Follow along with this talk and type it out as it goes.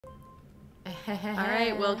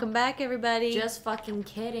Alright, welcome back, everybody. Just fucking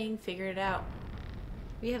kidding. Figured it out.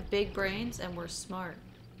 We have big brains and we're smart.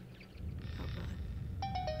 Oh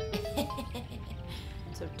god.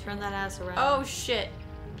 So turn that ass around. Oh shit.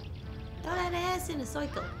 Throw that ass in a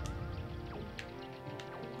cycle.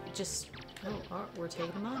 Just... Oh, we're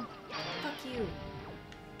taking them on. Fuck you.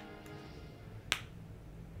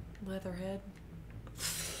 Leatherhead.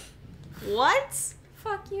 What?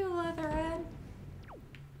 Fuck you, Leatherhead.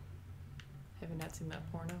 Have you not seen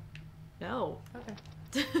that porno? No. Okay.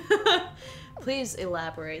 Please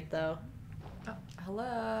elaborate, though. Oh,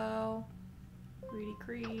 hello. Reedy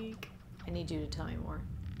Creek. I need you to tell me more.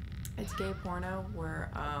 It's gay porno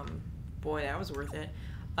where, boy, that was worth it.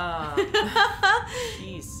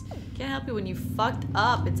 Jeez. Can't help you when you fucked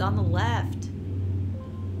up. It's on the left.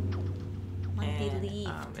 And,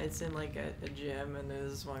 it's in like a gym, and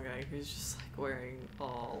there's this one guy who's just like wearing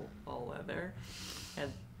all leather,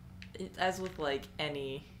 and as with like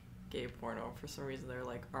any gay porno, for some reason they're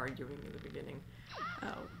like arguing in the beginning.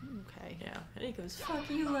 Oh, okay. Yeah, and he goes, "Fuck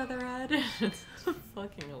you, Leatherhead." It's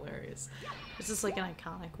fucking hilarious. Is this like an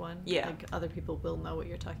iconic one? Yeah. Like other people will know what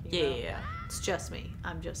you're talking Yeah, about? yeah. It's just me.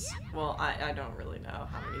 I'm just... Well, I don't really know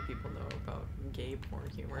how many people know about gay porn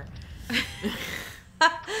humor.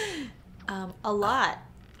 A lot.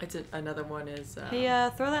 Another one is... Hey,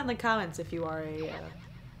 throw that in the comments if you are a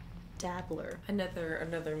dabbler. Another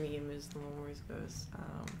meme is the one where he goes,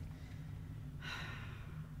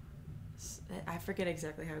 I forget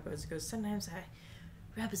exactly how it goes. It goes, sometimes I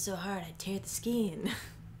rub it so hard I tear the skin.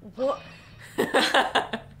 What?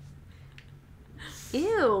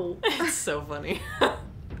 Ew. It's so funny.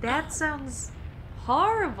 That sounds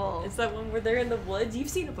horrible. It's that one where they're in the woods. You've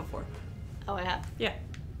seen it before. Oh, I have. Yeah.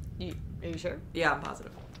 Are you sure? Yeah, I'm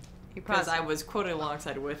positive. You Because I was quoted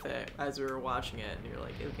alongside with it as we were watching it, and you're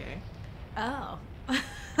like, okay. Oh. Hey,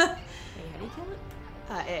 how do you kill it?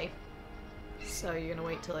 A. So you're gonna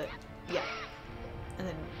wait till it... Yeah. And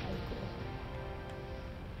then...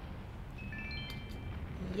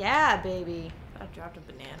 Yeah, baby. I dropped a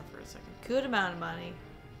banana for a second. Good amount of money.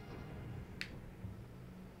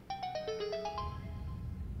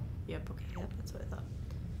 Yep, okay. Yep, that's what I thought.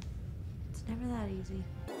 It's never that easy.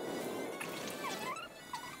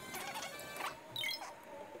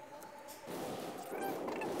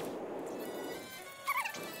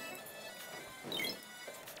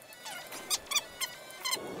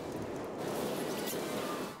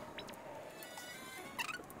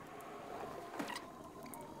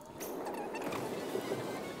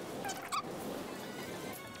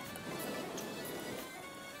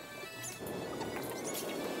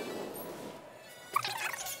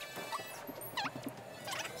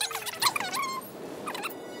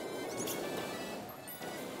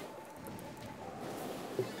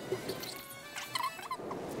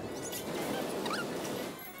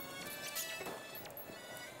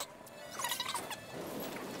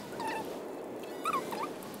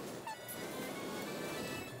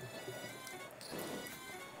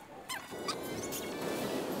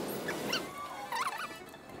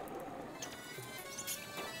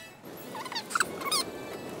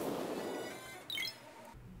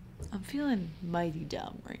 I'm feeling mighty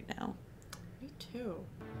dumb right now. Me too.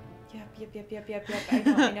 Yep. I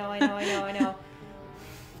know.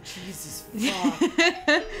 Jesus fuck.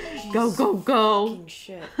 Go, go, go. Fucking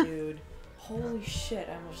shit, dude. Holy shit,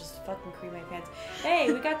 I almost just fucking creamed my pants. Hey,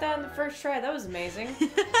 we got that on the first try. That was amazing.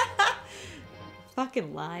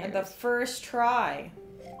 Fucking liars. And the first try.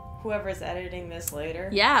 Whoever's editing this later.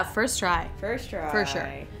 Yeah, first try. First try. For sure.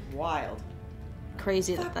 Wild.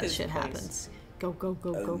 Crazy Fuck that this shit place. happens. Go, go,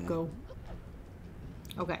 go, go, go.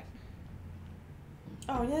 Okay.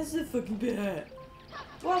 Oh, this is fucking bad.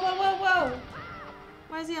 Whoa.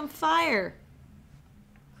 Why is he on fire?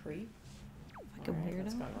 Creep. Fucking Alright,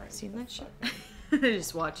 that's weirdo. going right Seen to the that shit? fuck.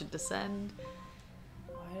 Just watch it descend.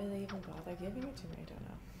 Why did they even bother giving it to me? I don't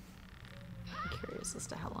know. I'm curious as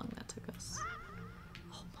to how long that took us.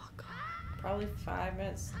 Oh my god. Probably 5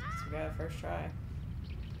 minutes since we got a first try.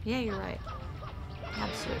 Yeah, you're right.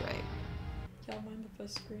 Absolutely right. Y'all mind if I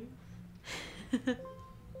scream?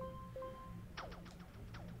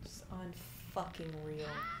 Just unfucking real.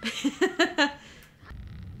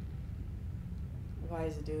 Why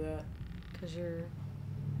does it do that? Because you're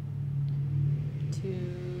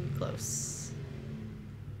too close.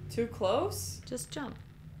 Too close? Just jump.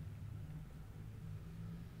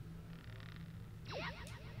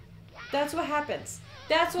 That's what happens.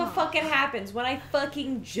 That's what fucking happens when I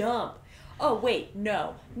fucking jump. Oh, wait,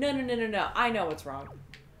 no. No. I know what's wrong.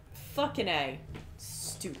 Fucking A.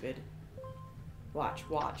 Stupid. Watch.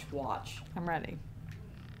 I'm ready.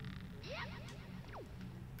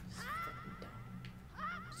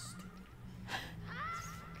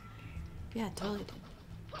 Yeah, totally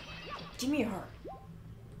did. Give me a heart.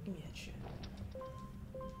 Give me that shit.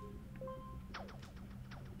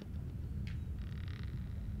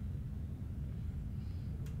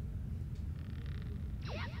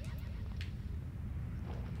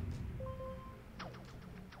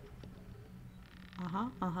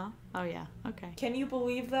 Oh yeah, okay. Can you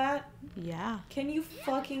believe that? Yeah. Can you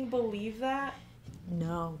fucking believe that?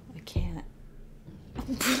 No, I can't.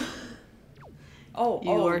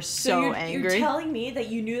 You are so you're, angry. You're telling me that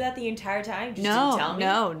you knew that the entire time? You just No, didn't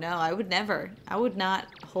tell me? no, I would never. I would not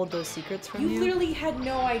hold those secrets from you. You literally had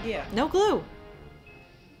no idea. No clue.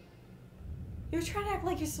 You're trying to act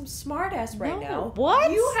like you're some smartass right No. now. What?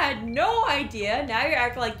 You had no idea. Now you're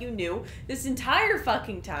acting like you knew this entire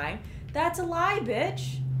fucking time. That's a lie,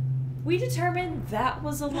 bitch. We determined that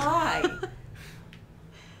was a lie.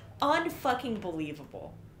 Unfucking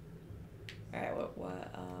believable. Alright,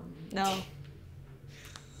 No.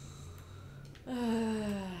 Where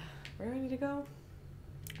do I need to go?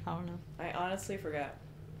 I don't know. I honestly forgot.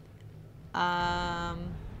 Down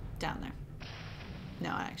there. No,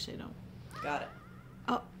 I actually don't. Got it.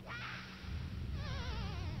 Oh.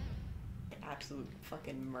 Absolute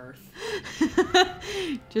fucking mirth.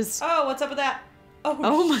 Just. Oh, what's up with that?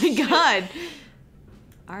 Oh my shit. god.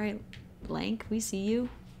 All right, Blank, we see you.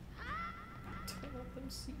 Don't let them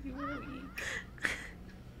see you weak.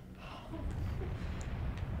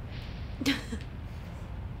 Oh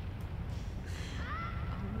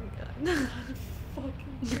my god.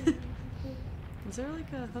 Fucking. Is there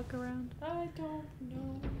like a hook around? I don't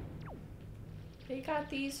know. They got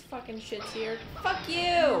these fucking shits here. Fuck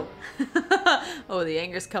you! Oh, the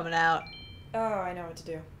anger's coming out. Oh, I know what to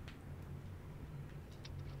do.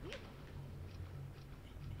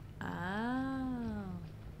 Oh.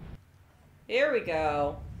 Here we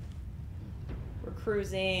go. We're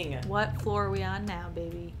cruising. What floor are we on now,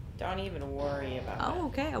 baby? Don't even worry about it. Oh,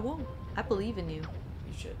 okay, I won't. I believe in you.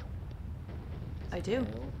 You should I do.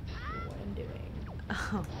 know what I'm doing.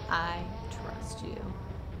 Oh, I trust you.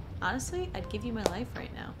 Honestly, I'd give you my life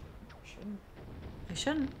right now. Shouldn't. I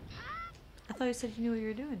shouldn't. I thought you said you knew what you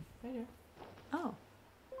were doing. I do. Oh.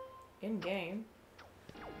 In game.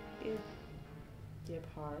 Give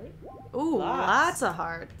heart. Ooh, Lots. lots of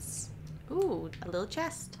hearts. Ooh, a little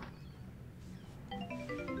chest.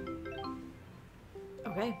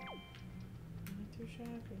 Okay. Not too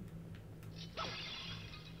shabby.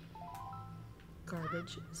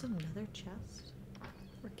 Garbage. Is another chest?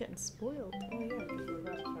 We're getting spoiled. Oh yeah, because we're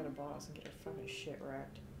about to fight a boss and get our fucking shit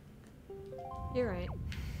wrecked. You're right.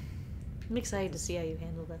 I'm excited to see how you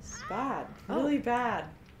handle this. Bad. Oh. Really bad.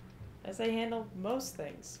 As I handle most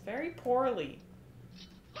things. Very poorly.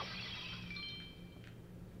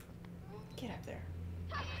 Get up there.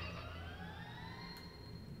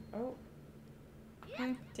 Oh,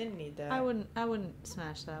 Okay. didn't need that. I wouldn't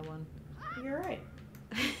smash that one. You're right.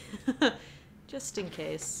 Just in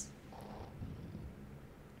case.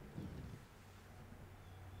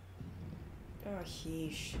 Oh,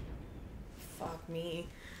 yeesh. Fuck me.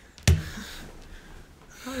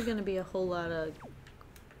 Probably gonna be a whole lot of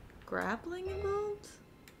grappling involved.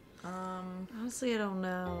 Honestly, I don't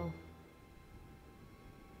know.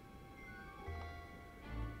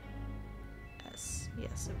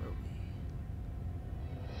 Yes, it will be.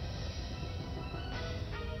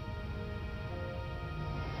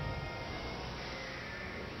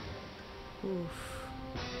 Oof.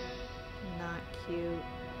 Not cute.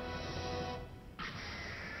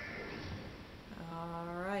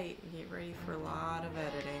 Alright, get ready for a lot of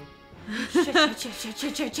editing. Shit.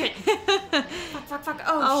 Fuck.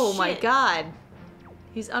 Oh my shit. god.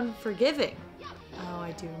 He's unforgiving. Oh,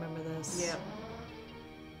 I do remember this. Yep.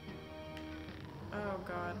 Oh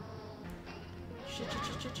god. Shit.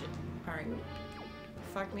 Alright.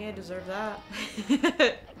 Fuck me, I deserve that.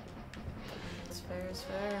 It's fair is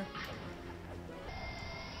fair.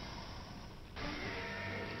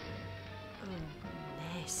 Oh,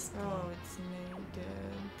 nasty. Oh, it's me, dude.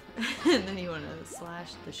 And then you want to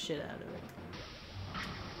slash the shit out of it.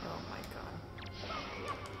 Oh my god.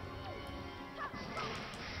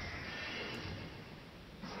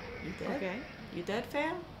 You dead? Okay. You dead,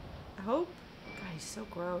 fam? I hope. God, he's so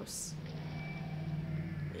gross.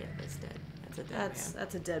 Yeah, that's dead. That's a dead man.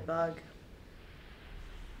 That's a dead bug.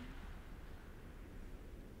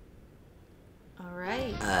 All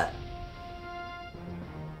right.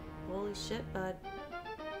 Holy shit, bud.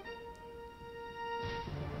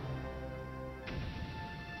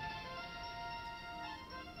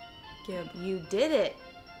 Gib. You did it.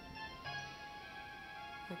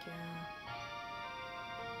 Fuck yeah.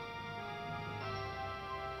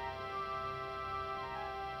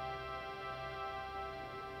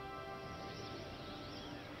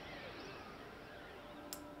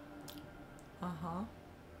 Uh-huh.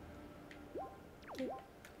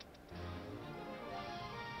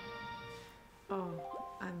 Oh,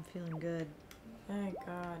 I'm feeling good. Thank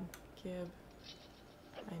God, Gib.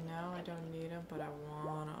 I know I don't need him, but I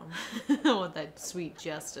want him. I want that sweet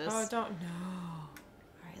justice. Oh, don't. No.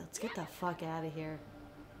 Alright, let's get the fuck out of here.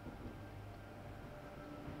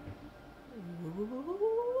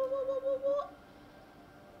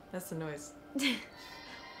 That's the noise.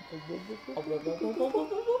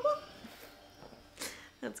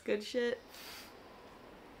 That's good shit.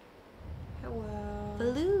 Hello.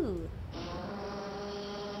 Baloo.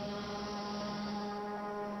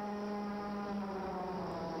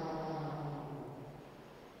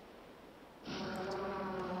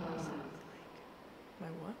 My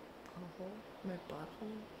what? Butthole. My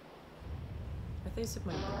butthole? I think you said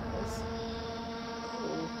my balls.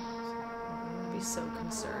 I'd be so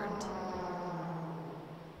concerned.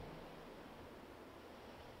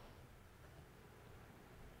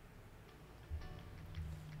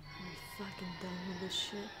 Are we fucking done with this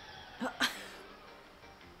shit?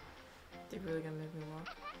 They really gonna make me walk?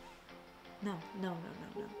 No.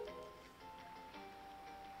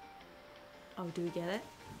 Oh, do we get it?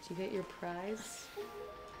 Did you get your prize?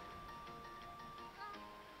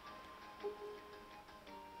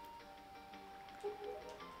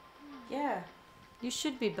 Yeah. You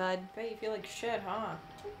should be, bud. Bet you feel like shit, huh?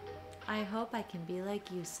 I hope I can be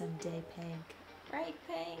like you someday, Pink. Right,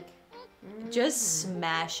 Pink? Just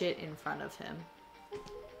smash it in front of him.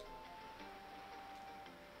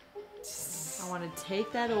 I want to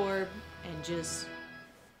take that orb and just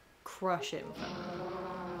crush it in front of him.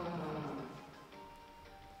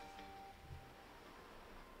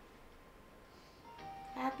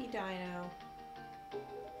 Happy Dino.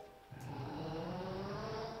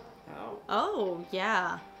 Oh. Oh,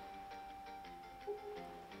 yeah.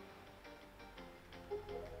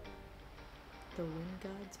 The wind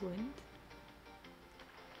god's wind?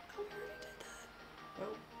 Oh, we already did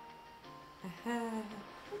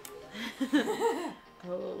that.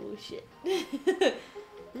 Oh, shit.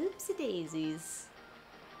 Oopsie daisies.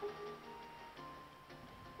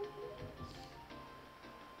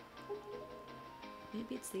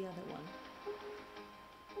 Maybe it's the other one.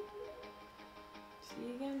 See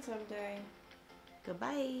you again someday.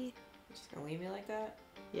 Goodbye. You just gonna leave me like that?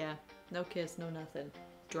 Yeah, no kiss, no nothing.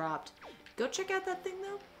 Dropped. Go check out that thing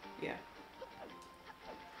though. Yeah.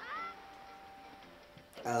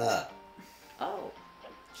 Oh.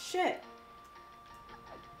 Shit.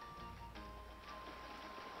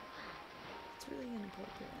 It's really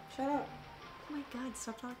inappropriate. Shut up. Oh my god,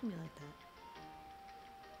 stop talking to me like that.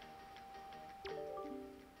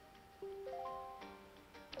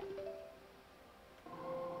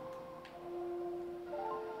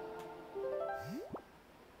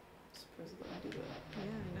 Supposedly I do that.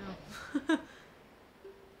 Yeah, I know.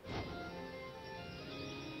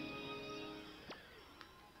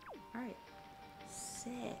 Alright.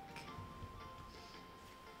 Sick.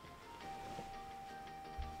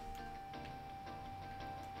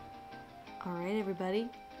 Alright, everybody.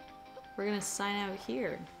 We're gonna sign out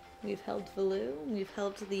here. We've helped Valoo. We've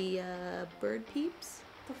helped the bird peeps.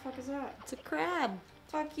 What the fuck is that? It's a crab.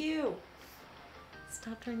 Fuck you.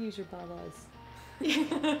 Stop trying to use your babas.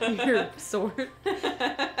 Your sword.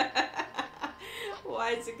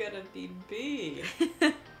 Why is it gonna be B?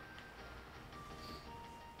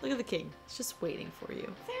 Look at the king. He's just waiting for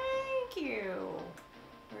you. Thank you.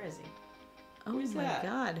 Where is he? Oh Who's my that?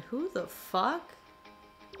 god, who the fuck?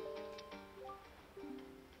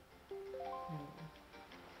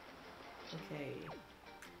 Okay.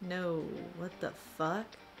 No, what the fuck?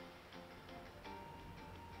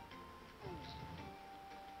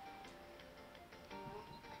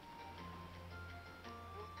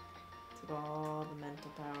 Took all the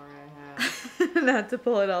mental power I have. Not to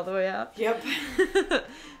pull it all the way out. Yep.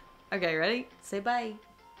 Okay, ready? Say bye.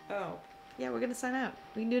 Oh. Yeah, we're gonna sign out.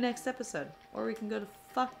 We can do next episode. Or we can go to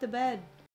fuck the bed.